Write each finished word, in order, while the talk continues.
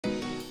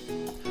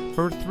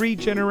For 3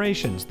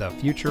 generations, the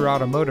Future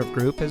Automotive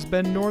Group has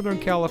been Northern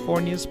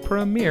California's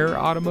premier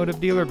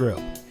automotive dealer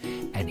group.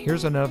 And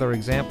here's another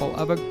example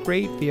of a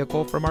great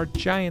vehicle from our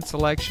giant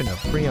selection of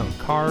pre-owned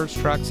cars,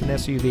 trucks, and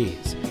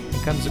SUVs.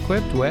 It comes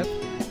equipped with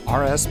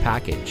RS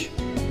Package,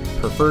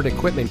 Preferred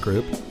Equipment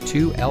Group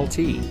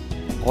 2LT,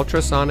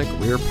 Ultrasonic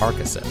Rear Park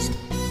Assist,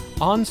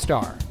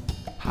 OnStar,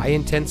 High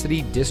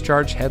Intensity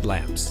Discharge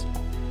Headlamps,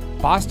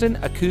 Boston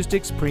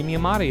Acoustics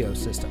Premium Audio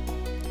System,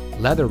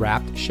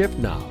 Leather-Wrapped Shift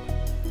Knob,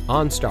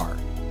 OnStar,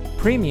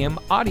 Premium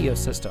Audio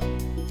System,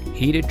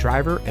 Heated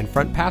Driver and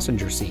Front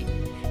Passenger Seat,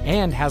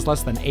 and has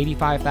less than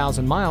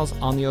 85,000 miles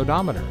on the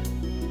odometer.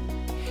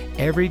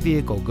 Every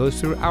vehicle goes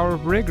through our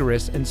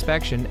rigorous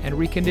inspection and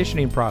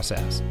reconditioning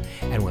process,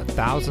 and with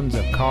thousands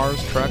of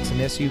cars, trucks, and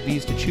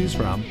SUVs to choose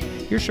from,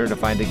 you're sure to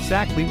find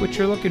exactly what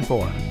you're looking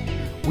for.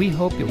 We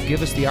hope you'll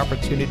give us the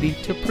opportunity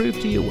to prove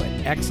to you what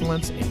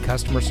excellence in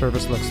customer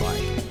service looks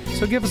like.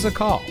 So give us a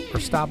call or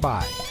stop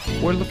by.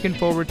 We're looking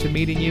forward to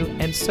meeting you,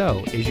 and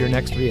so is your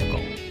next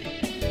vehicle.